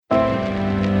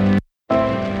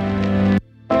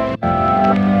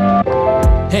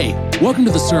Hey, welcome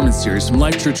to the sermon series from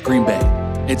Life Church Green Bay.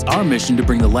 It's our mission to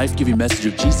bring the life-giving message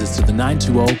of Jesus to the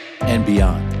 920 and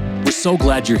beyond. We're so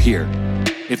glad you're here.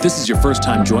 If this is your first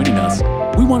time joining us,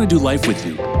 we want to do life with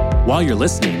you. While you're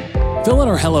listening, fill out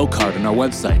our Hello card on our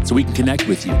website so we can connect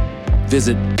with you.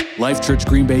 Visit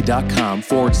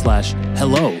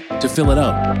lifechurchgreenbay.com/hello to fill it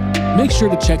out. Make sure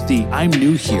to check the I'm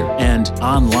new here and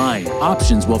online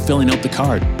options while filling out the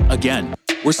card. Again,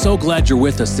 we're so glad you're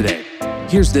with us today.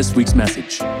 Here's this week's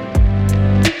message. All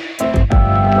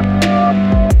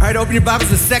right, open your Bibles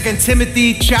to 2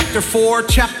 Timothy chapter 4.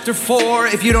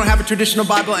 If you don't have a traditional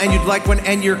Bible and you'd like one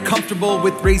and you're comfortable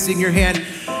with raising your hand,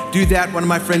 do that. One of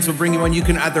my friends will bring you one. You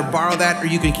can either borrow that or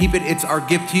you can keep it. It's our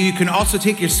gift to you. You can also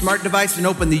take your smart device and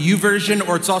open the YouVersion,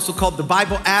 or it's also called the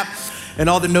Bible app, and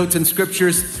all the notes and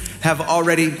scriptures have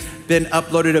already been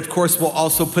uploaded. Of course, we'll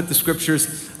also put the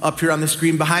scriptures up here on the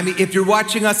screen behind me. If you're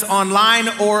watching us online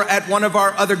or at one of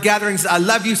our other gatherings, I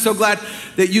love you. So glad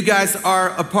that you guys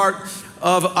are a part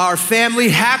of our family.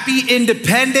 Happy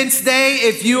Independence Day.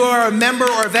 If you are a member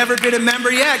or have ever been a member,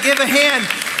 give a hand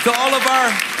to all of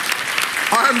our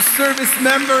armed service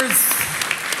members.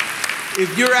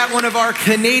 If you're at one of our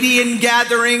Canadian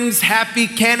gatherings, happy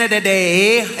Canada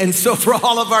Day. And so for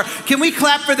all of our, can we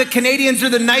clap for the Canadians? Are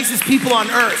the nicest people on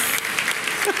earth.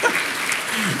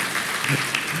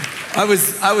 I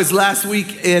was last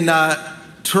week in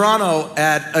Toronto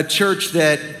at a church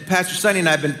that Pastor Sonny and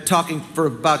I have been talking for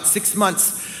about 6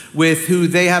 months with, who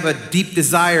they have a deep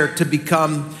desire to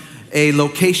become a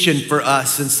location for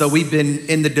us. And so we've been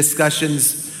in the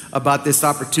discussions about this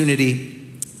opportunity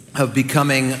of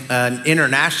becoming an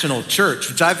international church,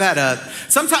 which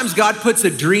sometimes God puts a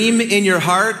dream in your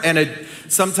heart, and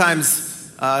sometimes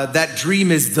that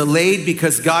dream is delayed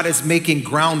because God is making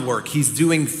groundwork. He's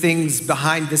doing things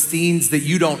behind the scenes that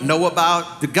you don't know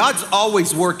about. God's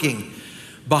always working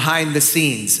behind the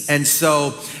scenes. And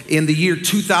so in the year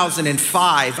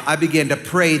 2005, I began to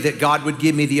pray that God would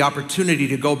give me the opportunity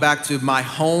to go back to my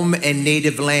home and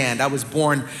native land. I was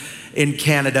born in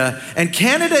Canada. And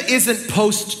Canada isn't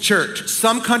post-church.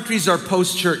 Some countries are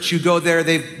post-church. You go there,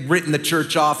 they've written the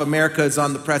church off. America is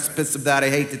on the precipice of that, I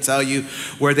hate to tell you,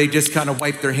 where they just kind of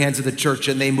wipe their hands of the church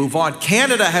and they move on.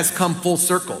 Canada has come full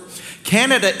circle.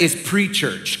 Canada is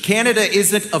pre-church. Canada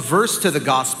isn't averse to the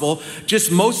gospel.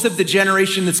 Just most of the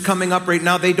generation that's coming up right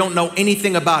now, they don't know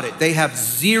anything about it. They have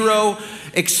zero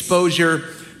exposure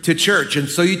to church. And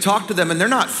so you talk to them and they're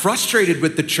not frustrated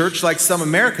with the church like some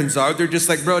Americans are. They're just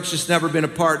like, bro, it's just never been a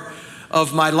part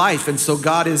of my life. And so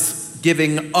God is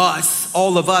giving us,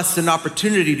 all of us, an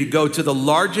opportunity to go to the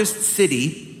largest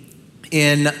city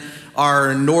in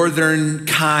our northern,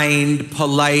 kind,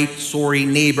 polite, sorry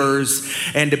neighbors,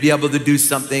 and to be able to do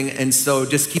something. And so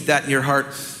just keep that in your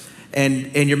heart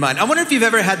and in your mind. I wonder if you've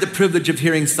ever had the privilege of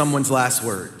hearing someone's last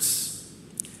words.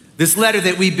 This letter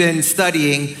that we've been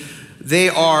studying, they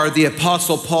are the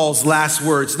Apostle Paul's last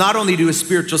words, not only to his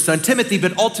spiritual son, Timothy,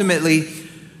 but ultimately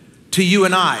to you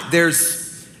and I.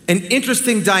 There's an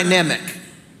interesting dynamic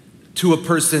to a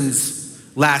person's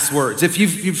last words. If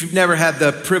you've never had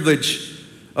the privilege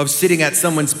of sitting at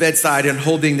someone's bedside and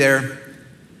holding their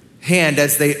hand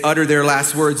as they utter their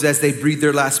last words, as they breathe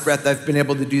their last breath, I've been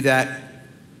able to do that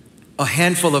a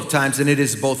handful of times, and it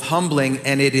is both humbling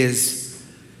and it is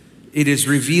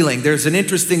revealing. There's an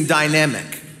interesting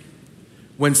dynamic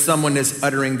when someone is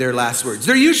uttering their last words.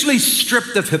 They're usually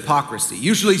stripped of hypocrisy,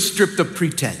 usually stripped of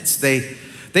pretense. They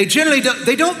generally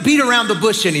don't beat around the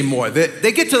bush anymore.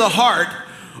 They get to the heart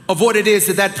of what it is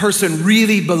that person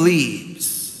really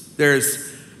believes. There's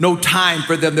no time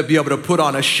for them to be able to put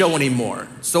on a show anymore.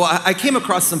 So I came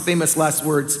across some famous last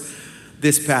words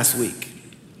this past week.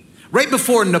 Right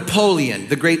before Napoleon,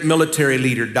 the great military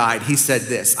leader, died, he said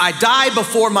this: "I die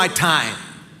before my time.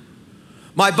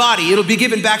 My body, it'll be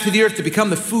given back to the earth to become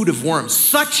the food of worms.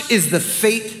 Such is the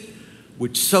fate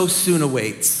which so soon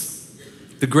awaits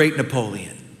the great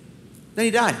Napoleon." Then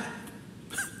he died.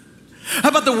 How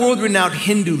about the world-renowned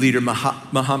Hindu leader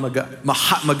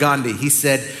Mahatma Gandhi? He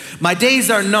said, "My days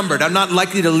are numbered. I'm not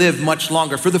likely to live much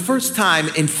longer. For the first time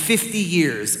in 50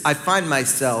 years, I find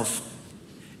myself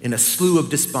in a slough of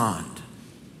despond.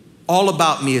 All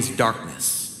about me is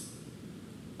darkness.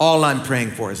 All I'm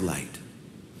praying for is light."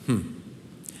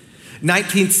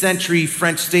 19th century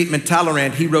French statesman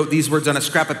Talleyrand, he wrote these words on a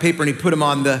scrap of paper and he put them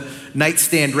on the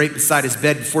nightstand right beside his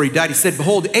bed before he died. He said,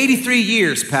 "Behold, 83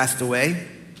 years passed away.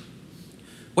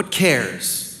 What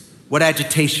cares, what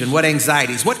agitation, what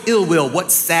anxieties, what ill will,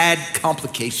 what sad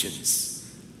complications,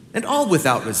 and all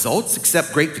without results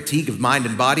except great fatigue of mind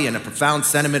and body and a profound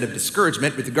sentiment of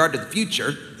discouragement with regard to the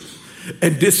future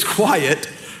and disquiet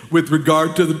with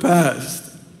regard to the past."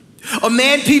 A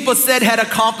man people said had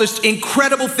accomplished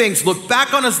incredible things, looked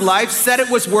back on his life, said it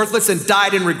was worthless, and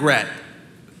died in regret.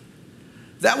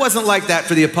 That wasn't like that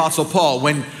for the Apostle Paul.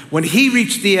 When he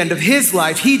reached the end of his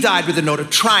life, he died with a note of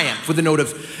triumph, with a note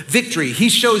of victory. He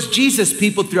shows Jesus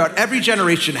people throughout every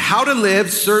generation how to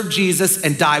live, serve Jesus,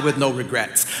 and die with no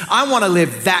regrets. I want to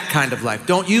live that kind of life,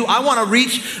 don't you? I want to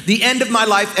reach the end of my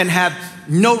life and have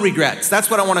no regrets.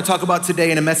 That's what I want to talk about today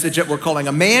in a message that we're calling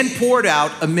A Man Poured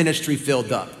Out, a Ministry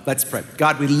Filled Up. Let's pray.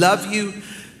 God, we love you.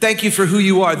 Thank you for who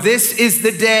you are. This is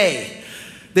the day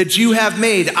that you have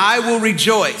made. I will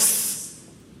rejoice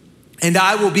and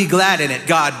I will be glad in it,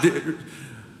 God.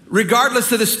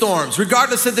 Regardless of the storms,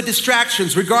 regardless of the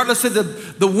distractions, regardless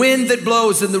of the wind that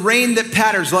blows and the rain that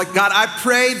patters, like God, I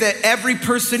pray that every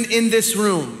person in this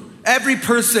room, every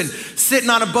person sitting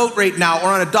on a boat right now or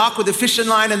on a dock with a fishing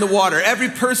line in the water, every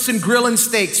person grilling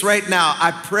steaks right now,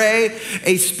 I pray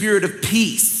a spirit of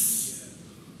peace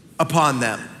upon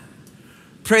them.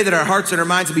 Pray that our hearts and our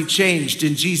minds will be changed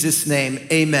in Jesus' name,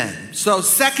 amen. So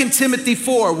 2 Timothy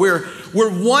 4, we're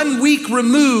 1 week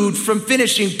removed from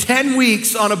finishing 10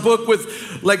 weeks on a book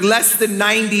with like less than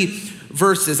 90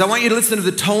 verses. I want you to listen to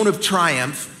the tone of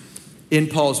triumph in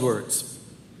Paul's words.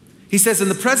 He says, in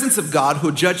the presence of God who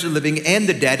will judge the living and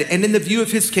the dead, and in the view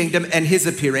of his kingdom and his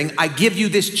appearing, I give you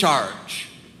this charge.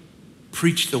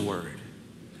 Preach the word.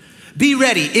 Be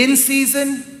ready in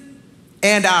season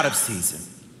and out of season.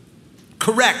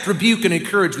 Correct, rebuke, and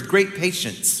encourage with great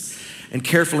patience and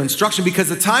careful instruction, because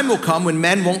the time will come when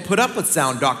men won't put up with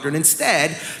sound doctrine.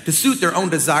 Instead, to suit their own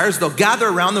desires, they'll gather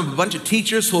around them a bunch of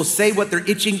teachers who will say what their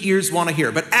itching ears want to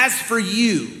hear. But as for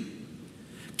you,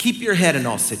 keep your head in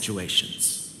all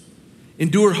situations.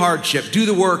 Endure hardship. Do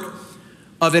the work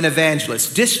of an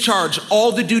evangelist. Discharge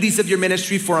all the duties of your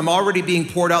ministry, for I'm already being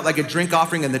poured out like a drink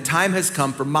offering, and the time has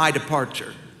come for my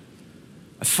departure.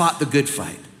 I fought the good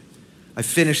fight. I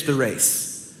finished the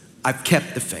race. I've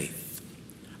kept the faith.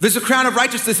 There's a crown of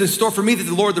righteousness in store for me that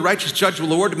the Lord, the righteous judge,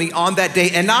 will award to me on that day,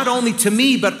 and not only to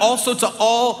me, but also to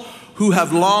all who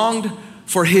have longed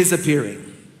for his appearing.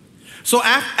 So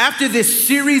after this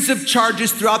series of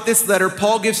charges throughout this letter,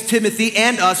 Paul gives Timothy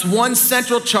and us one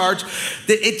central charge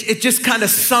that it just kind of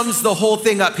sums the whole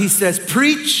thing up. He says,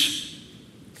 preach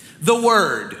the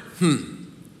word.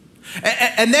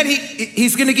 And then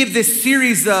he's going to give this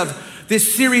series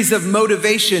of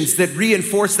motivations that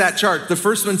reinforce that charge. The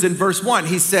first one's in verse 1.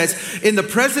 He says, in the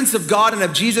presence of God and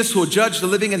of Jesus who will judge the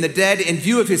living and the dead, in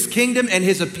view of his kingdom and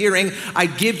his appearing, I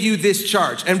give you this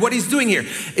charge. And what he's doing here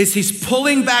is he's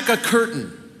pulling back a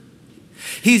curtain.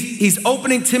 He's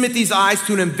opening Timothy's eyes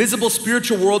to an invisible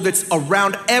spiritual world that's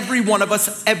around every one of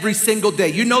us every single day.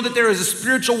 You know that there is a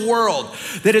spiritual world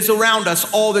that is around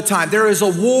us all the time. There is a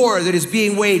war that is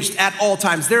being waged at all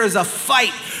times. There is a fight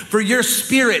for your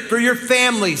spirit, for your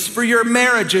families, for your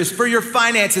marriages, for your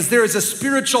finances. There is a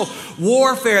spiritual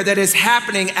warfare that is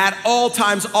happening at all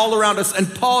times all around us.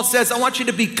 And Paul says, I want you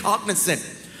to be cognizant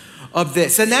of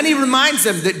this. And then he reminds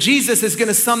them that Jesus is going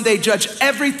to someday judge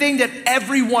everything that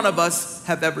every one of us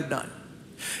have ever done.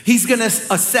 He's going to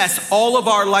assess all of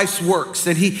our life's works.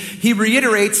 And he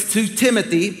reiterates to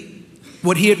Timothy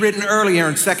what he had written earlier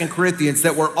in 2 Corinthians,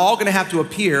 that we're all going to have to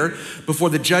appear before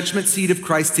the judgment seat of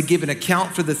Christ to give an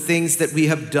account for the things that we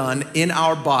have done in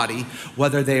our body,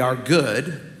 whether they are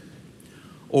good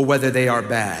or whether they are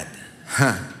bad.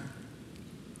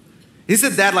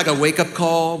 Isn't that like a wake-up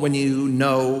call when you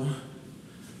know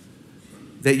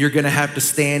that you're going to have to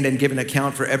stand and give an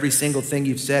account for every single thing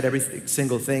you've said, every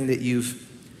single thing that you've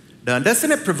done?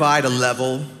 Doesn't it provide a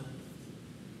level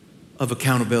of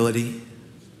accountability?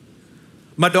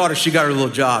 My daughter, she got her little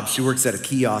job. She works at a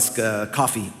kiosk,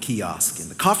 coffee kiosk, and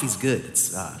the coffee's good.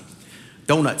 It's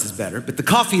donuts is better, but the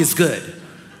coffee is good.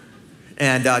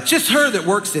 And just her that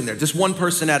works in there, just one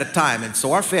person at a time. And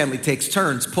so our family takes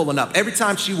turns pulling up. Every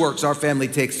time she works, our family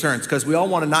takes turns, because we all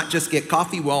want to not just get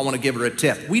coffee, we all want to give her a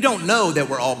tip. We don't know that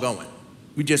we're all going.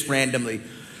 We just randomly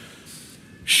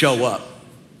show up.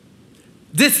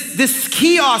 This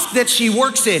kiosk that she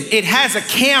works in, it has a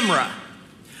camera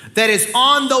that is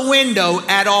on the window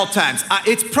at all times.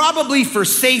 It's probably for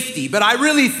safety, but I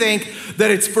really think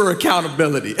that it's for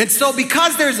accountability. And so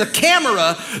because there's a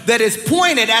camera that is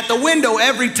pointed at the window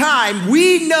every time,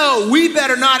 we know we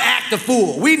better not act a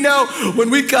fool. We know when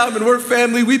we come and we're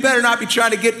family, we better not be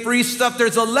trying to get free stuff.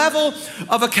 There's a level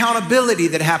of accountability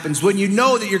that happens when you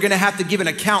know that you're going to have to give an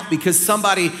account because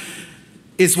somebody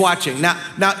is watching. Now,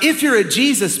 if you're a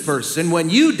Jesus person, when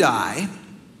you die,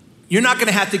 you're not going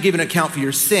to have to give an account for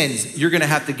your sins. You're going to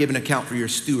have to give an account for your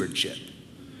stewardship.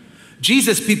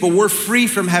 Jesus people were free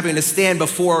from having to stand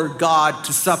before God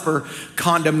to suffer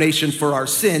condemnation for our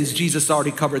sins. Jesus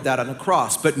already covered that on the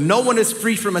cross. But no one is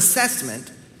free from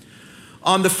assessment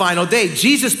on the final day.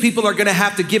 Jesus people are gonna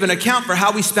have to give an account for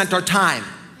how we spent our time,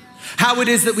 how it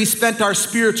is that we spent our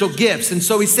spiritual gifts. And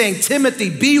so he's saying, Timothy,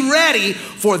 be ready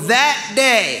for that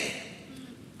day.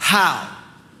 How?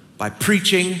 By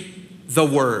preaching the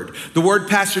word. The word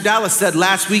Pastor Dallas said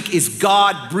last week is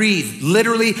God-breathed,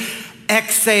 literally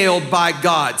exhaled by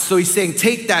God. So he's saying,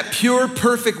 take that pure,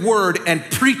 perfect word and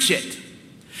preach it.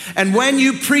 And when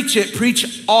you preach it,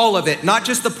 preach all of it, not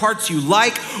just the parts you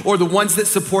like or the ones that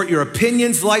support your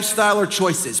opinions, lifestyle, or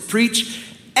choices. Preach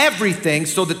everything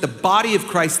so that the body of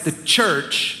Christ, the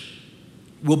church,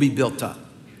 will be built up.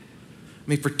 I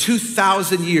mean, for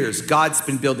 2,000 years, God's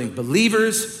been building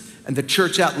believers and the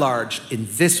church at large in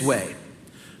this way,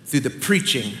 through the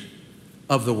preaching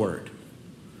of the word.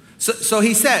 So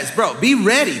he says, bro, be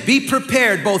ready, be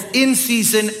prepared both in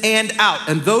season and out.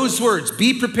 And those words,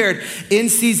 be prepared in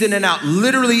season and out,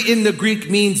 literally in the Greek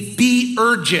means be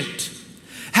urgent.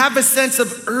 Have a sense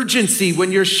of urgency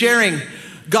when you're sharing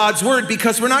God's word,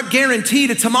 because we're not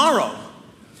guaranteed a tomorrow.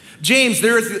 James,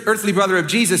 the earthly brother of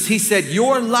Jesus, he said,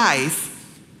 your life,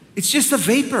 it's just a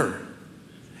vapor.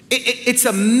 It's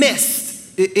a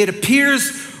mist. It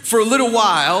appears for a little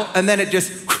while and then it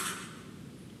just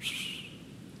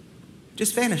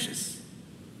vanishes.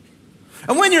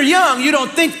 And when you're young, you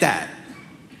don't think that.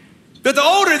 But the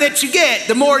older that you get,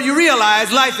 the more you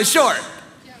realize life is short.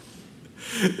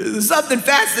 There's something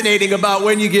fascinating about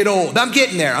when you get old. I'm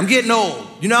getting there. I'm getting old.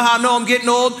 You know how I know I'm getting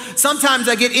old? Sometimes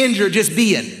I get injured just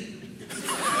being.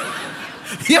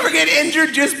 You ever get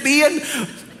injured just being?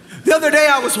 The other day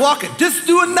I was walking, just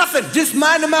doing nothing, just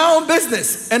minding my own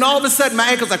business. And all of a sudden my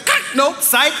ankle's like, nope,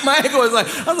 psych. My ankle was like,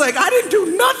 I was like, I didn't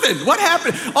do nothing. What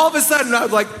happened? All of a sudden I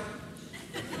was like,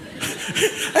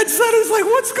 and so I was like,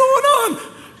 what's going on?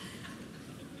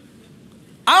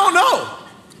 I don't know.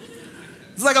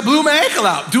 It's like I blew my ankle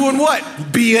out. Doing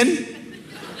what? Being.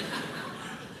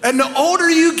 And the older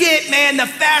you get, man, the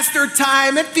faster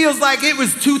time. It feels like it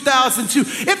was 2002.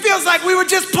 It feels like we were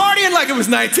just partying like it was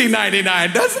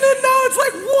 1999, doesn't it? No, it's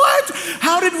like, what?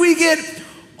 How did we get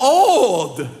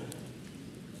old?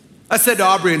 I said to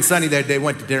Aubrey and Sonny that they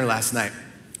went to dinner last night.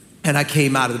 And I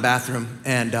came out of the bathroom,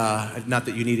 and not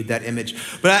that you needed that image,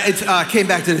 but I came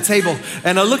back to the table,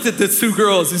 and I looked at the two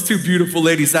girls, these two beautiful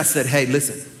ladies. I said, hey,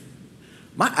 listen,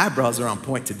 my eyebrows are on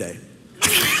point today.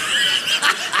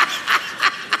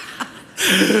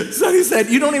 Sonny said,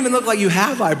 you don't even look like you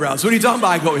have eyebrows. What are you talking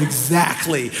about? I go,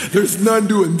 exactly. There's none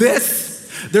doing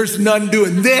this. There's none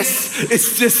doing this.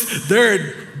 It's just,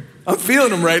 I'm feeling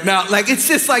them right now. Like, it's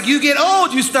just like you get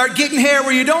old, you start getting hair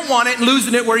where you don't want it and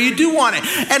losing it where you do want it.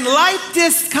 And life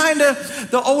just kind of,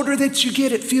 the older that you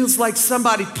get, it feels like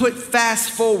somebody put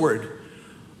fast forward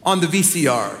on the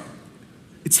VCR.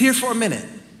 It's here for a minute,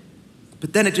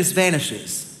 but then it just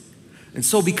vanishes. And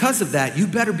so because of that, you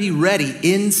better be ready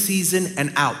in season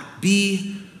and out.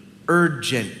 Be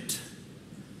urgent.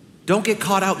 Don't get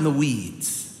caught out in the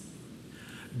weeds.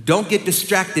 Don't get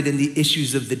distracted in the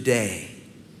issues of the day.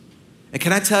 And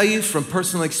can I tell you from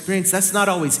personal experience, that's not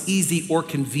always easy or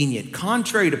convenient.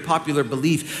 Contrary to popular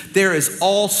belief, there is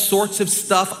all sorts of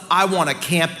stuff I want to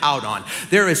camp out on.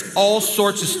 There is all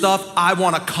sorts of stuff I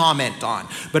want to comment on.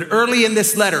 But early in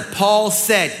this letter, Paul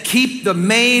said, keep the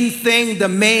main thing the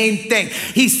main thing.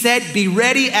 He said, be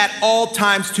ready at all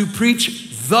times to preach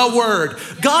the word,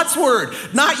 God's word,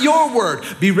 not your word.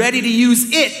 Be ready to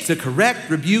use it to correct,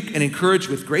 rebuke, and encourage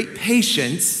with great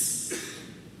patience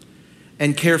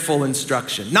and careful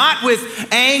instruction. Not with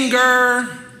anger,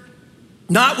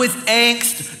 not with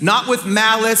angst, not with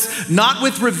malice, not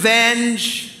with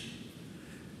revenge.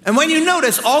 And when you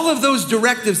notice all of those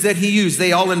directives that he used,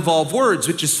 they all involve words,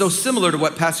 which is so similar to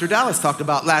what Pastor Dallas talked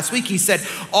about last week. He said,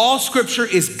 all scripture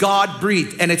is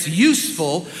God-breathed, and it's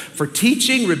useful for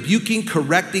teaching, rebuking,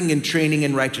 correcting, and training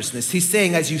in righteousness. He's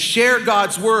saying as you share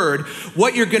God's word,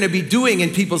 what you're going to be doing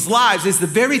in people's lives is the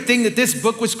very thing that this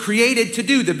book was created to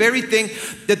do, the very thing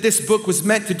that this book was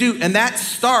meant to do, and that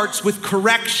starts with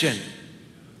correction.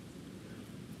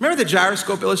 Remember the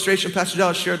gyroscope illustration Pastor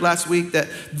Dallas shared last week?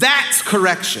 That's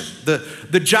correction.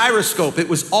 The gyroscope, it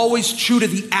was always true to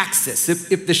the axis.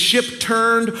 If the ship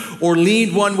turned or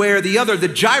leaned one way or the other, the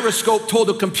gyroscope told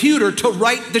the computer to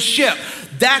right the ship.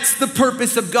 That's the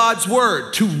purpose of God's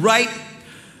word, to right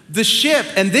the ship.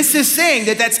 And this is saying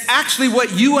that that's actually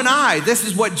what you and I, this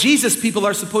is what Jesus people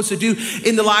are supposed to do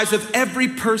in the lives of every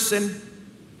person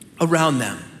around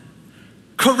them.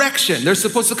 Correction. They're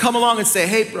supposed to come along and say,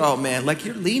 hey, bro, man, like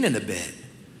you're leaning a bit.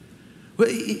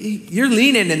 You're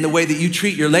leaning in the way that you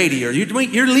treat your lady, or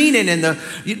you're leaning in the,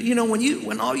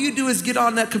 when all you do is get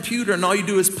on that computer and all you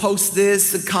do is post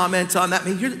this and comment on that,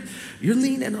 you're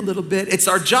leaning a little bit. It's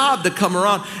our job to come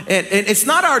around, and it's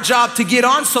not our job to get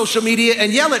on social media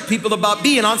and yell at people about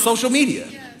being on social media.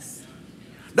 Yes.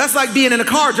 That's like being in a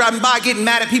car driving by getting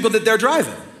mad at people that they're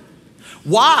driving.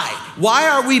 Why? Why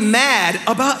are we mad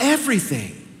about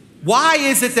everything? Why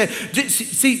is it that,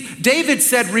 see, David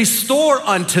said, restore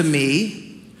unto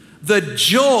me the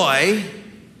joy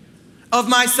of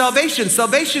my salvation.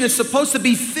 Salvation is supposed to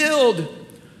be filled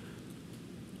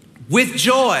with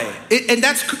joy. And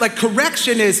that's like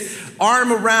correction is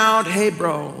arm around, hey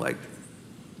bro, like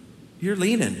you're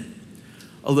leaning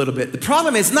a little bit. The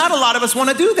problem is not a lot of us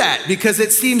want to do that because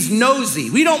it seems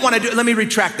nosy. We don't want to do it. Let me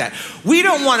retract that. We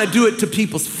don't want to do it to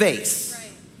people's face.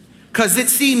 Because it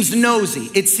seems nosy,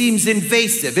 it seems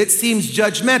invasive, it seems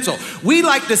judgmental. We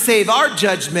like to save our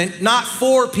judgment not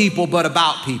for people, but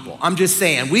about people. I'm just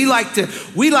saying, we like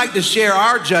to share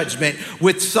our judgment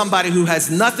with somebody who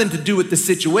has nothing to do with the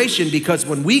situation, because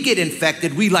when we get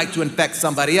infected, we like to infect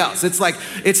somebody else. It's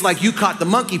like you caught the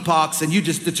monkeypox and you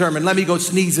just determined, let me go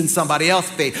sneeze in somebody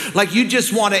else's face. Like you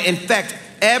just want to infect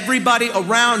everybody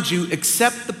around you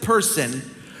except the person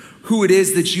who it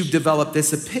is that you've developed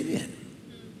this opinion.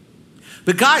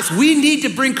 But guys, we need to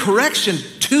bring correction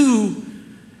to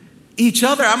each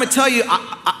other. I'm gonna tell you,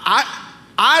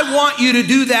 I want you to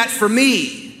do that for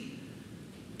me,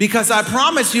 because I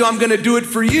promise you I'm gonna do it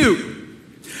for you.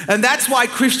 And that's why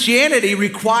Christianity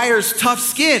requires tough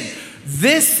skin.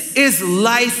 This is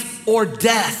life or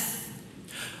death.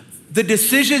 The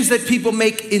decisions that people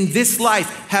make in this life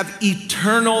have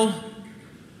eternal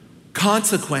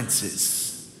consequences.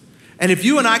 And if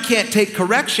you and I can't take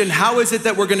correction, how is it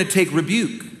that we're going to take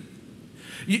rebuke?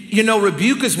 You know,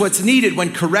 rebuke is what's needed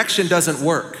when correction doesn't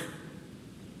work.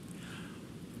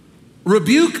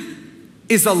 Rebuke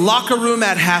is a locker room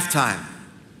at halftime.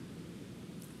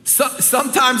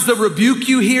 Sometimes the rebuke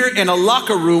you hear in a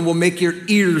locker room will make your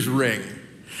ears ring.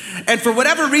 And for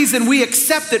whatever reason, we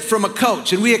accept it from a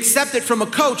coach. And we accept it from a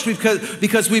coach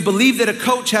because we believe that a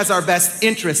coach has our best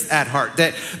interest at heart,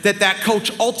 that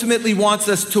coach ultimately wants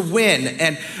us to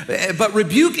win. But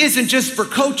rebuke isn't just for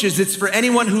coaches, it's for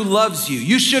anyone who loves you.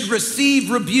 You should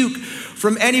receive rebuke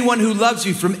from anyone who loves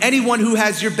you, from anyone who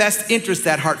has your best interest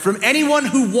at heart, from anyone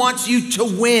who wants you to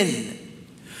win.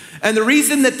 And the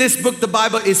reason that this book, the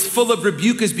Bible, is full of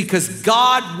rebuke is because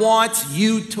God wants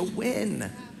you to win.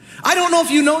 I don't know if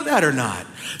you know that or not.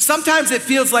 Sometimes it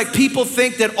feels like people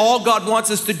think that all God wants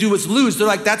us to do is lose. They're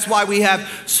like, that's why we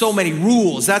have so many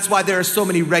rules. That's why there are so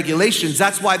many regulations.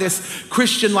 That's why this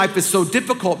Christian life is so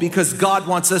difficult, because God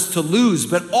wants us to lose.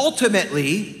 But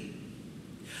ultimately,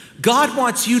 God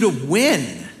wants you to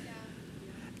win.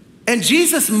 And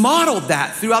Jesus modeled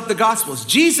that throughout the Gospels.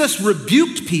 Jesus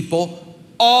rebuked people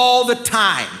all the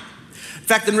time. In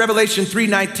fact, in Revelation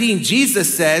 3:19,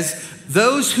 Jesus says,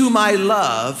 those whom I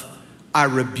love, I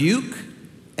rebuke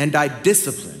and I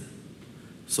discipline.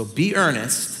 So be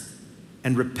earnest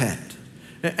and repent.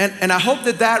 And I hope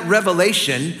that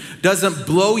revelation doesn't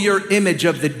blow your image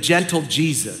of the gentle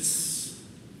Jesus.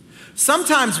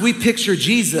 Sometimes we picture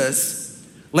Jesus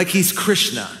like he's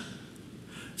Krishna.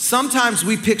 Sometimes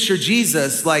we picture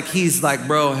Jesus like he's like,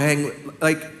 bro,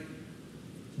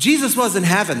 Jesus wasn't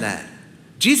having that.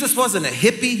 Jesus wasn't a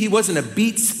hippie, he wasn't a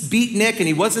beatnik, and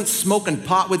he wasn't smoking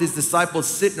pot with his disciples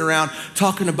sitting around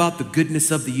talking about the goodness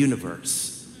of the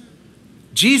universe.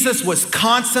 Jesus was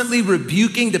constantly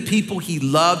rebuking the people he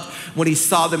loved when he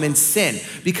saw them in sin,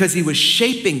 because he was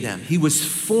shaping them, he was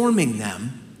forming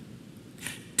them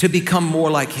to become more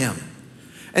like him.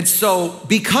 And so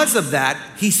because of that,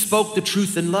 he spoke the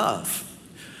truth in love.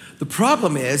 The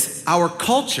problem is our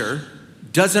culture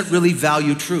doesn't really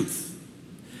value truth.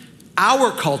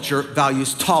 Our culture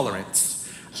values tolerance.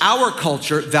 Our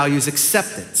culture values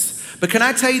acceptance. But can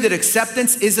I tell you that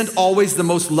acceptance isn't always the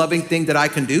most loving thing that I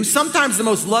can do? Sometimes the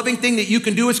most loving thing that you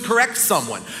can do is correct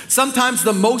someone. Sometimes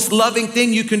the most loving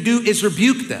thing you can do is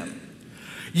rebuke them.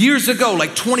 Years ago,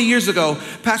 like 20 years ago,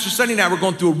 Pastor Sonny and I were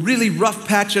going through a really rough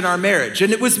patch in our marriage.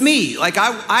 And it was me. Like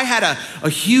I had a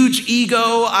huge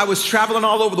ego. I was traveling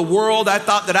all over the world. I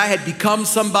thought that I had become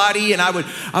somebody, and I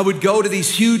would go to these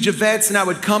huge events, and I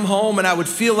would come home and I would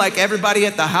feel like everybody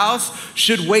at the house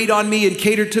should wait on me and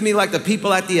cater to me like the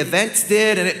people at the events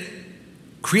did. And it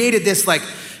created this like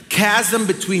chasm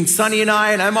between Sonny and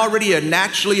I, and I'm already a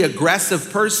naturally aggressive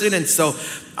person. And so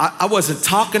I wasn't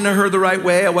talking to her the right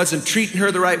way. I wasn't treating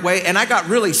her the right way. And I got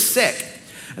really sick.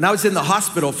 And I was in the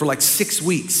hospital for like 6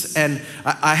 weeks. And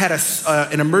I had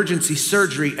an emergency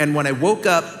surgery. And when I woke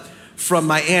up from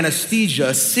my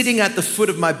anesthesia, sitting at the foot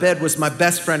of my bed was my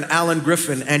best friend, Alan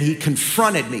Griffin, and he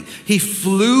confronted me. He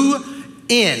flew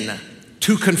in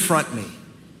to confront me.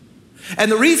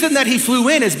 And the reason that he flew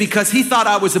in is because he thought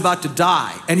I was about to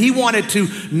die. And he wanted to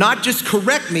not just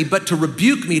correct me, but to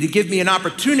rebuke me, to give me an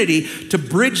opportunity to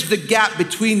bridge the gap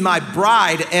between my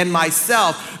bride and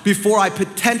myself before I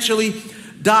potentially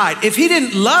died. If he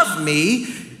didn't love me,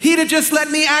 he'd have just let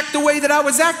me act the way that I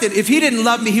was acting. If he didn't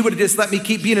love me, he would have just let me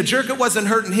keep being a jerk. It wasn't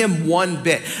hurting him one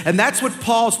bit. And that's what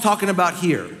Paul's talking about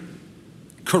here.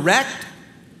 Correct,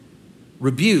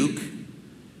 rebuke,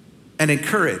 and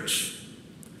encourage.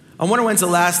 I wonder when's the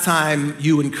last time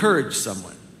you encouraged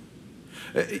someone?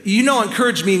 You know,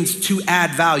 encourage means to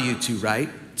add value to, right?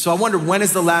 So I wonder, when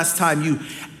is the last time you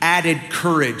added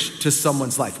courage to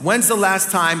someone's life? When's the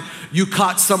last time you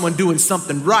caught someone doing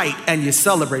something right and you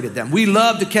celebrated them? We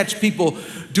love to catch people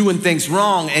doing things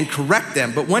wrong and correct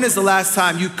them, but when is the last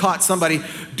time you caught somebody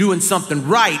doing something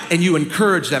right and you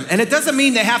encourage them? And it doesn't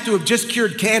mean they have to have just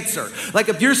cured cancer. Like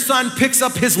if your son picks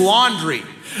up his laundry,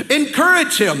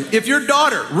 encourage him. If your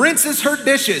daughter rinses her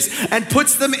dishes and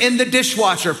puts them in the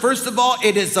dishwasher, first of all,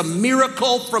 it is a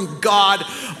miracle from God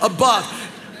above.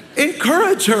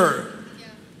 Encourage her.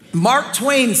 Mark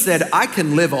Twain said, I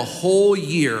can live a whole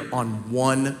year on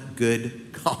one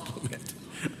good compliment.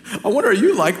 I wonder, are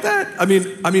you like that? I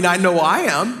mean, I know I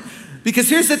am. Because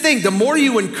here's the thing, the more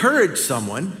you encourage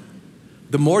someone,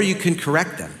 the more you can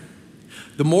correct them.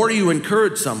 The more you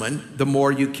encourage someone, the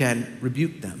more you can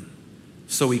rebuke them.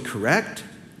 So we correct,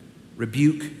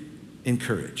 rebuke,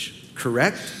 encourage.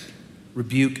 Correct,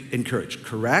 rebuke, encourage.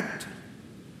 Correct,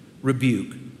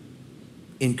 rebuke,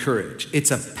 encourage.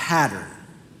 It's a pattern.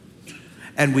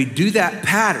 And we do that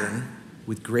pattern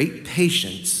with great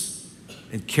patience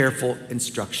and careful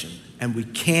instruction. And we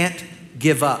can't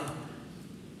give up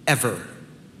ever.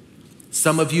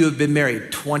 Some of you have been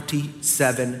married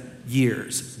 27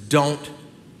 years. Don't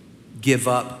give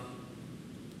up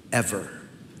ever.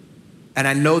 And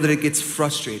I know that it gets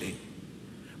frustrating,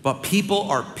 but people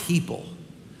are people.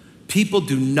 People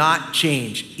do not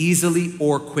change easily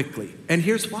or quickly. And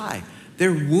here's why.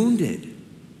 They're wounded.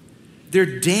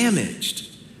 They're damaged.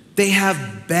 They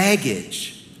have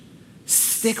baggage.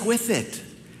 Stick with it.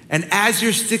 And as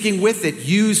you're sticking with it,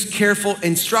 use careful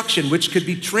instruction, which could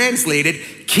be translated,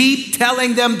 keep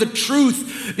telling them the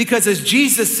truth. Because as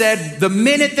Jesus said, the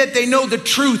minute that they know the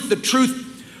truth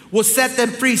will set them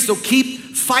free. So keep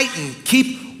fighting,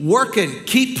 keep working,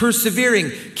 keep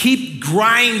persevering, keep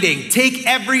grinding. Take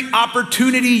every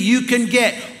opportunity you can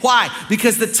get. Why?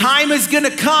 Because the time is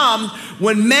gonna come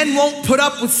when men won't put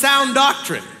up with sound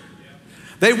doctrine.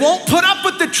 They won't put up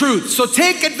with the truth. So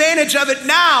take advantage of it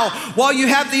now while you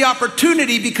have the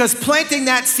opportunity, because planting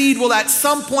that seed will at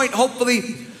some point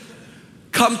hopefully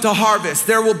come to harvest.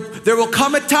 There will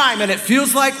come a time, and it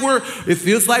feels like we're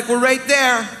right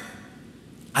there.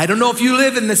 I don't know if you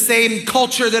live in the same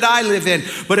culture that I live in,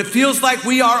 but it feels like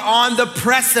we are on the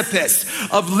precipice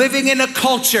of living in a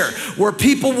culture where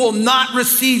people will not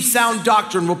receive sound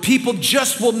doctrine, where people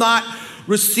just will not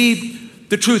receive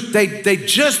the truth. They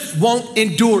just won't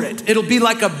endure it. It'll be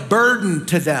like a burden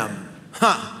to them.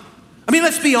 I mean,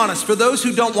 let's be honest. For those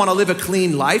who don't want to live a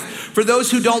clean life, for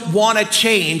those who don't want to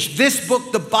change, this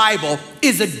book, the Bible,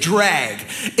 is a drag.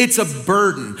 It's a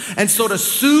burden. And so to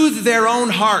soothe their own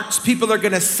hearts, people are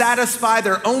going to satisfy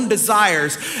their own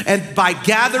desires, and by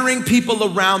gathering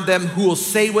people around them who will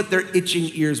say what their itching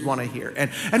ears want to hear.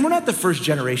 And we're not the first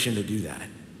generation to do that.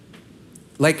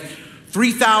 Like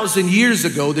 3,000 years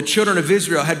ago, the children of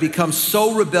Israel had become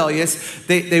so rebellious,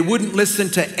 they wouldn't listen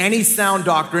to any sound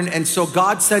doctrine. And so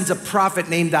God sends a prophet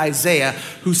named Isaiah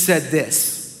who said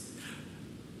this.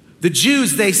 The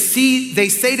Jews, they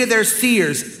say to their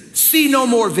seers, see no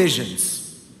more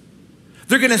visions.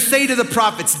 They're gonna say to the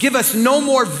prophets, give us no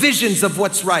more visions of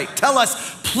what's right. Tell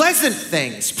us pleasant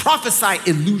things,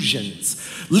 prophesy illusions.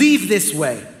 Leave this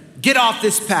way. Get off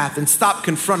this path and stop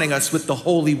confronting us with the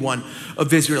Holy One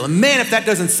of Israel. And man, if that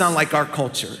doesn't sound like our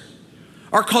culture.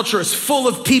 Our culture is full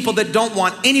of people that don't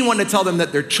want anyone to tell them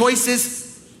that their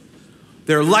choices,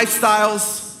 their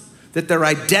lifestyles, that their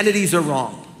identities are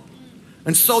wrong.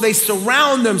 And so they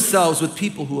surround themselves with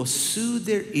people who will soothe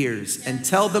their ears and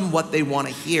tell them what they want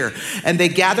to hear. And they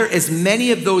gather as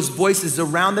many of those voices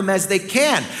around them as they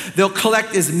can. They'll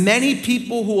collect as many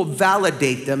people who will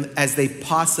validate them as they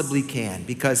possibly can,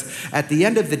 because at the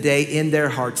end of the day, in their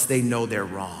hearts, they know they're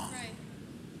wrong. Right.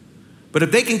 But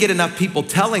if they can get enough people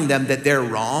telling them that their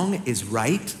wrong is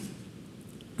right,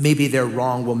 maybe their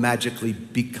wrong will magically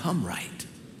become right.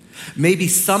 Maybe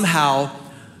somehow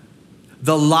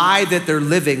the lie that they're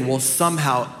living will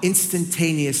somehow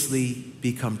instantaneously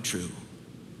become true.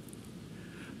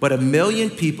 But 1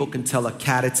 million people can tell a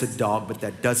cat it's a dog, but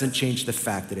that doesn't change the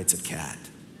fact that it's a cat.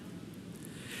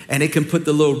 And it can put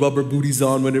the little rubber booties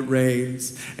on when it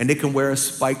rains, and it can wear a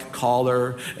spiked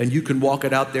collar, and you can walk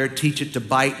it out there, teach it to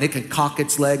bite, and it can cock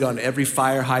its leg on every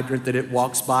fire hydrant that it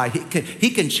walks by.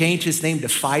 He can change his name to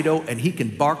Fido, and he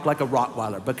can bark like a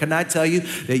Rottweiler. But can I tell you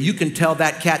that you can tell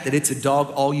that cat that it's a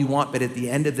dog all you want, but at the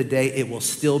end of the day, it will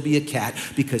still be a cat,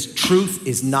 because truth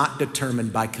is not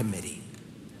determined by committee.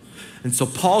 And so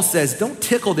Paul says, don't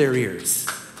tickle their ears.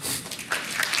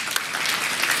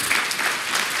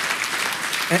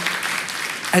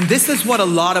 And this is what a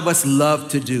lot of us love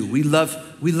to do. We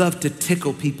love to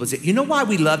tickle people's ears. You know why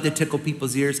we love to tickle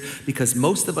people's ears? Because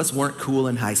most of us weren't cool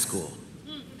in high school.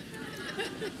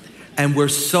 And we're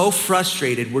so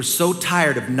frustrated, we're so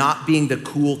tired of not being the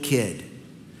cool kid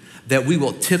that we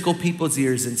will tickle people's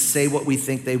ears and say what we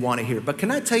think they want to hear. But can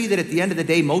I tell you that at the end of the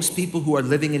day, most people who are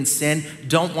living in sin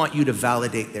don't want you to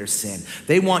validate their sin.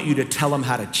 They want you to tell them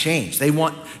how to change. They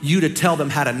want you to tell them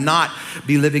how to not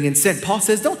be living in sin. Paul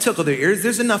says, don't tickle their ears.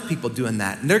 There's enough people doing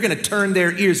that. And they're going to turn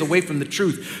their ears away from the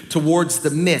truth towards the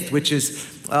myth, which is,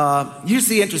 here's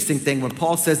the interesting thing. When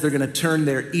Paul says they're going to turn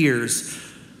their ears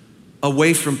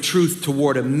away from truth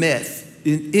toward a myth,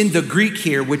 in the Greek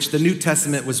here, which the New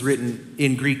Testament was written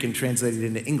in Greek and translated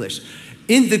into English.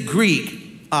 In the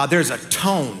Greek, there's a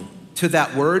tone to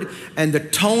that word, and the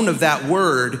tone of that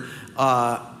word,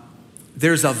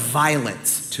 there's a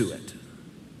violence to it.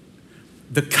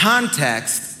 The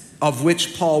context of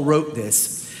which Paul wrote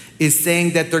this is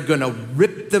saying that they're gonna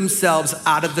rip themselves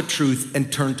out of the truth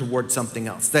and turn toward something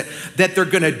else. That they're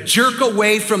gonna jerk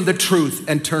away from the truth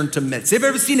and turn to myths. Have you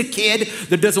ever seen a kid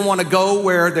that doesn't wanna go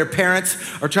where their parents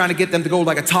are trying to get them to go,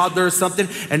 like a toddler or something,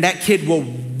 and that kid will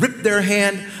rip their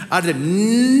hand out of it?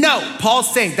 No,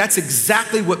 Paul's saying that's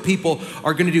exactly what people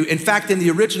are gonna do. In fact, in the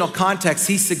original context,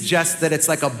 he suggests that it's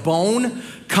like a bone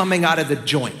coming out of the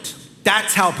joint.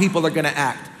 That's how people are gonna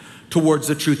act towards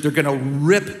the truth. They're gonna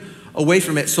rip away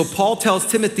from it. So Paul tells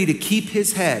Timothy to keep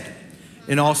his head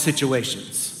in all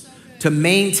situations, to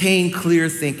maintain clear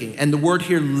thinking. And the word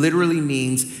here literally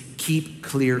means keep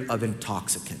clear of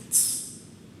intoxicants.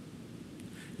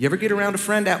 You ever get around a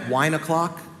friend at wine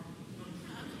o'clock?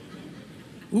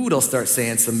 Ooh, they'll start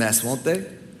saying some mess, won't they?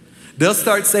 They'll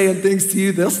start saying things to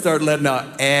you. They'll start letting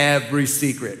out every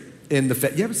secret in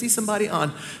the You ever see somebody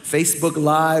on Facebook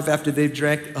Live after they've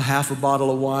drank a half a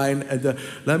bottle of wine and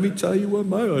let me tell you what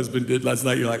my husband did last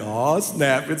night? You're like, oh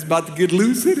snap, it's about to get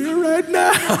loose in here right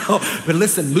now. But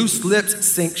listen, loose lips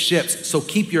sink ships. So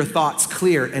keep your thoughts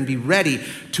clear and be ready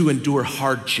to endure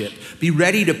hardship. Be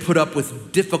ready to put up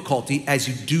with difficulty as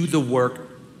you do the work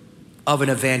of an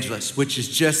evangelist, which is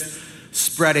just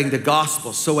spreading the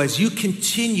gospel. So as you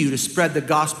continue to spread the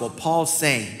gospel, Paul's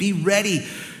saying, be ready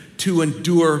to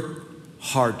endure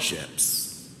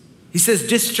hardships. He says,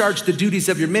 discharge the duties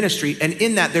of your ministry. And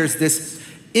in that, there's this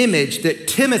image that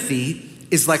Timothy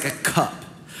is like a cup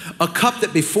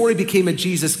that before he became a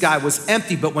Jesus guy was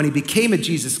empty, but when he became a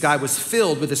Jesus guy was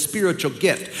filled with a spiritual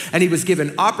gift. And he was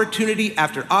given opportunity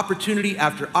after opportunity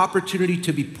after opportunity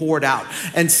to be poured out.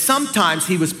 And sometimes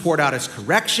he was poured out as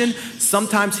correction,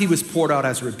 sometimes he was poured out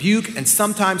as rebuke, and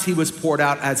sometimes he was poured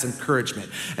out as encouragement.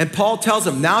 And Paul tells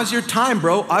him, now's your time,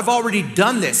 bro. I've already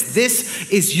done this.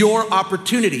 This is your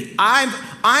opportunity.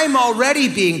 I'm already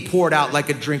being poured out like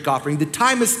a drink offering. The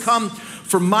time has come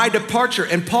for my departure.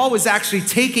 And Paul was actually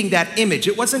taking that image.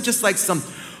 It wasn't just like some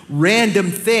random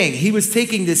thing. He was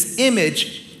taking this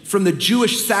image from the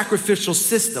Jewish sacrificial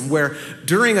system where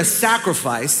during a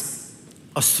sacrifice,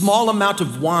 a small amount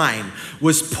of wine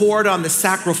was poured on the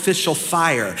sacrificial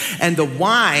fire, and the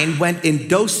wine went in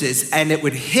doses and it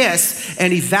would hiss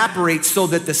and evaporate so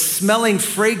that the smelling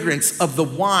fragrance of the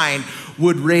wine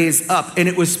would raise up. And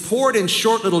it was poured in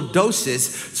short little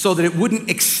doses so that it wouldn't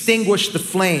extinguish the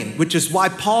flame, which is why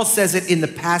Paul says it in the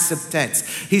passive tense.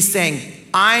 He's saying,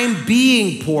 I'm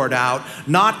being poured out,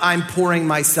 not I'm pouring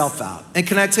myself out. And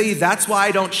can I tell you, that's why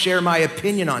I don't share my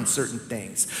opinion on certain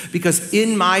things. Because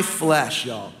in my flesh,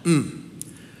 y'all,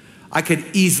 I could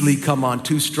easily come on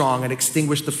too strong and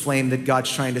extinguish the flame that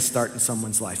God's trying to start in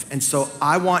someone's life. And so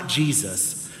I want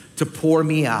Jesus to pour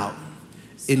me out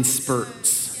in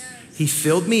spurts. He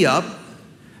filled me up,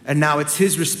 and now it's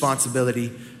his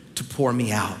responsibility to pour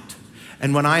me out.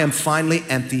 And when I am finally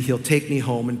empty, he'll take me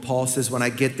home. And Paul says, when I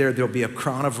get there, there'll be a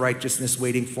crown of righteousness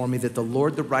waiting for me that the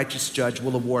Lord, the righteous judge,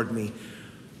 will award me.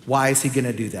 Why is he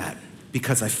gonna do that?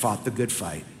 Because I fought the good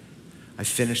fight. I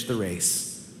finished the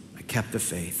race. I kept the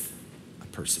faith. I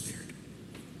persevered.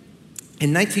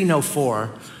 In 1904,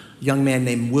 young man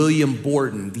named William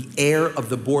Borden, the heir of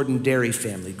the Borden dairy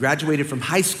family, graduated from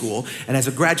high school, and as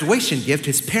a graduation gift,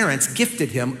 his parents gifted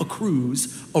him a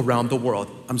cruise around the world.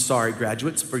 I'm sorry,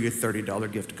 graduates, for your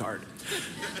 $30 gift card.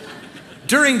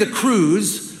 During the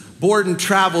cruise, Borden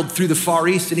traveled through the Far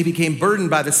East, and he became burdened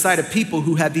by the sight of people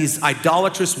who had these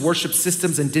idolatrous worship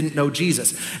systems and didn't know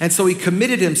Jesus. And so he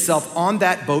committed himself on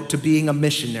that boat to being a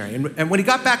missionary. And when he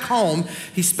got back home,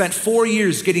 he spent 4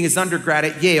 years getting his undergrad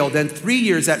at Yale, then 3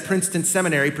 years at Princeton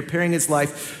Seminary, preparing his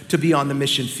life to be on the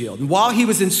mission field. And while he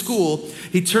was in school,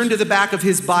 he turned to the back of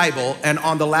his Bible, and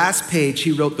on the last page,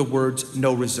 he wrote the words,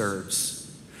 "No reserves."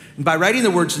 And by writing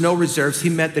the words, "no reserves," he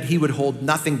meant that he would hold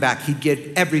nothing back. He'd give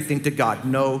everything to God,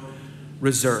 no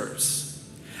reserves.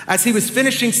 As he was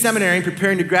finishing seminary and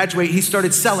preparing to graduate, he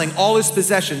started selling all his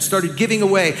possessions, started giving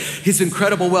away his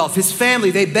incredible wealth. His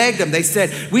family, they begged him. They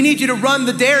said, "We need you to run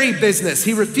the dairy business."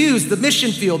 He refused. The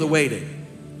mission field awaited.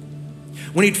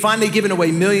 When he'd finally given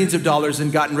away millions of dollars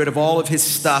and gotten rid of all of his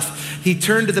stuff, he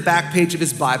turned to the back page of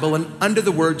his Bible, and under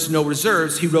the words "no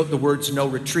reserves," he wrote the words "no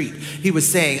retreat." He was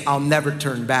saying, "I'll never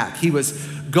turn back." He was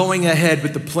going ahead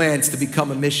with the plans to become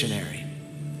a missionary.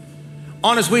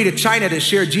 On his way to China to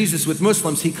share Jesus with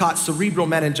Muslims, he caught cerebral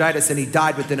meningitis and he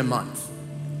died within a month.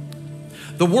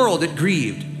 The world, it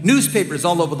grieved. Newspapers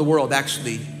all over the world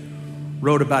actually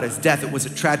wrote about his death. It was a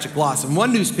tragic loss. And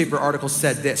one newspaper article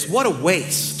said this: "What a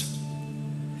waste.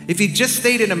 If he'd just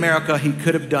stayed in America, he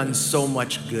could have done so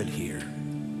much good here."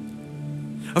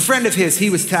 A friend of his,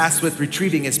 he was tasked with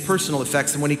retrieving his personal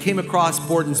effects, and when he came across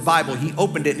Borden's Bible, he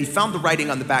opened it and he found the writing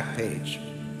on the back page.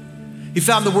 He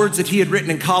found the words that he had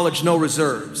written in college, "no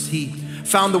reserves." He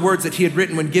found the words that he had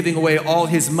written when giving away all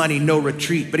his money, "no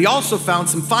retreat." But he also found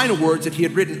some final words that he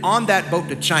had written on that boat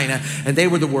to China, and they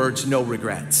were the words, "no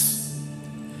regrets."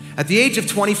 At the age of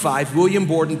 25, William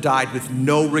Borden died with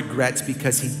no regrets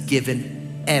because he'd given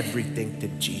everything to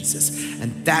Jesus.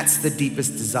 And that's the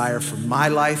deepest desire for my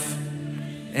life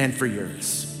and for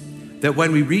yours. That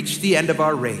when we reach the end of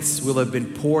our race, we'll have been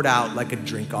poured out like a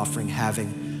drink offering,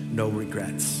 having no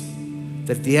regrets.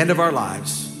 That at the end of our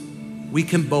lives, we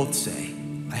can both say,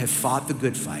 "I have fought the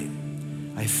good fight.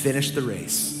 I have finished the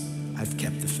race. I've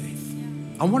kept the faith."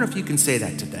 I wonder if you can say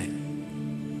that today.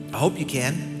 I hope you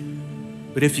can.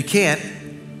 But if you can't,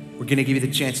 we're going to give you the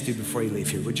chance to before you leave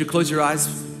here. Would you close your eyes?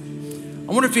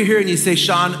 I wonder if you're here and you say,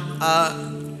 "Sean,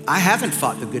 I haven't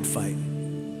fought the good fight.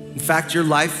 In fact, your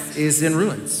life is in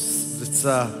ruins." It's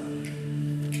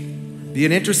be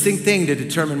an interesting thing to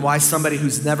determine why somebody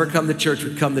who's never come to church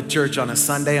would come to church on a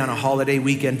Sunday, on a holiday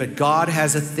weekend, but God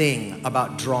has a thing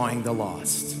about drawing the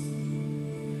lost.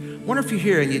 I wonder if you're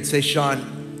here and you'd say, "Sean,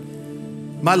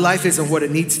 my life isn't what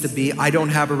it needs to be. I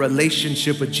don't have a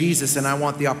relationship with Jesus, and I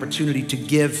want the opportunity to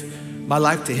give my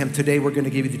life to him." Today, we're going to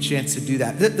give you the chance to do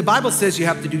that. The Bible says you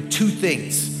have to do two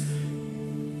things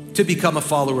to become a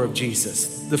follower of Jesus.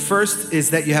 The first is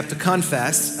that you have to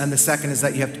confess, and the second is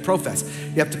that you have to profess.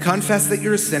 You have to confess that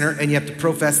you're a sinner, and you have to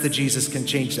profess that Jesus can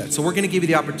change that. So we're going to give you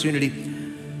the opportunity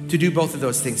to do both of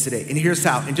those things today. And here's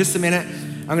how. In just a minute,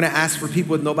 I'm going to ask for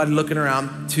people with nobody looking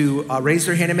around to raise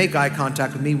their hand and make eye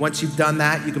contact with me. Once you've done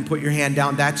that, you can put your hand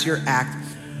down. That's your act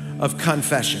of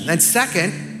confession. And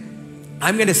second,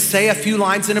 I'm going to say a few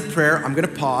lines in a prayer. I'm going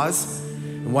to pause.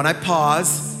 And when I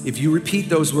pause, if you repeat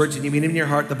those words and you mean them in your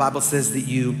heart, the Bible says that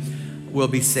you will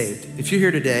be saved. If you're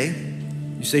here today,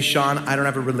 you say, "Sean, I don't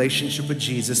have a relationship with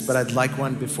Jesus, but I'd like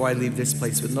one before I leave this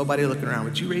place," with nobody looking around.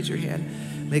 Would you raise your hand?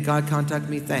 Make eye contact with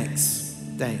me. Thanks.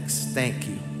 Thanks. Thank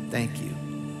you. Thank you.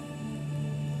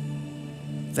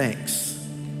 Thanks.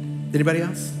 Anybody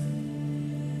else?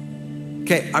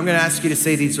 Okay, I'm going to ask you to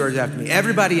say these words after me.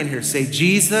 Everybody in here say,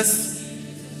 "Jesus,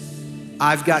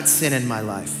 I've got sin in my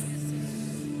life.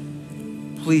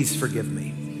 Please forgive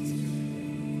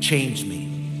me. Change me.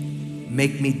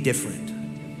 Make me different.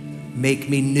 Make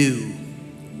me new.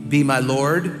 Be my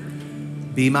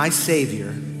Lord. Be my Savior.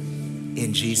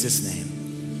 In Jesus'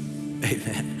 name."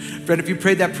 Amen. Friend, if you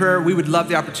prayed that prayer, we would love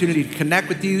the opportunity to connect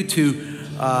with you, to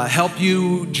help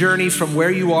you journey from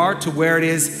where you are to where it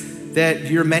is that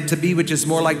you're meant to be, which is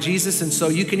more like Jesus. And so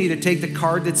you can either take the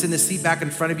card that's in the seat back in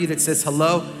front of you that says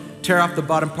hello, tear off the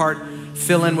bottom part,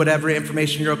 fill in whatever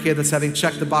information you're okay with us having,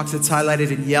 check the box that's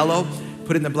highlighted in yellow,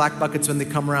 put it in the black buckets when they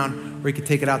come around, or you can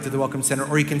take it out to the Welcome Center,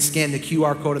 or you can scan the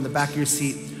QR code on the back of your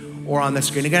seat or on the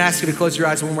screen. I'm going to ask you to close your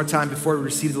eyes one more time before we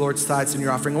receive the Lord's tithes and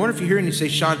your offering. I wonder if you're here and you say,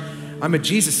 "Sean, I'm a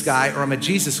Jesus guy," or "I'm a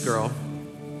Jesus girl."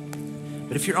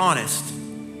 But if you're honest,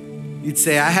 you'd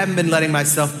say, "I haven't been letting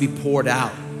myself be poured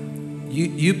out."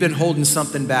 You've been holding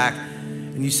something back,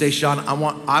 and you say, "Sean,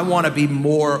 I want to be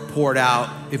more poured out."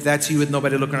 If that's you with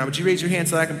nobody looking around, would you raise your hand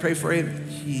so that I can pray for you?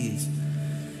 Jeez.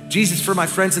 Jesus, for my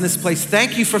friends in this place,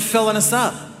 thank you for filling us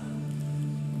up.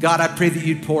 God, I pray that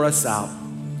you'd pour us out.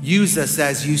 Use us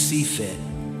as you see fit.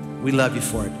 We love you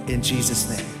for it. In Jesus'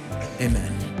 name,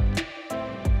 amen.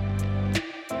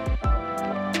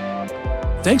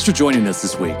 Thanks for joining us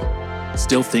this week.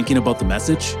 Still thinking about the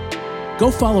message? Go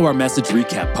follow our Message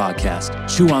Recap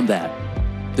podcast, Chew on That.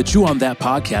 The Chew on That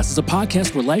podcast is a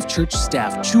podcast where Life Church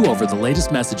staff chew over the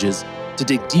latest messages to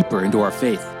dig deeper into our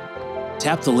faith.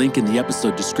 Tap the link in the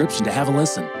episode description to have a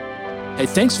listen. Hey,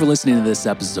 thanks for listening to this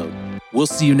episode. We'll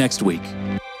see you next week.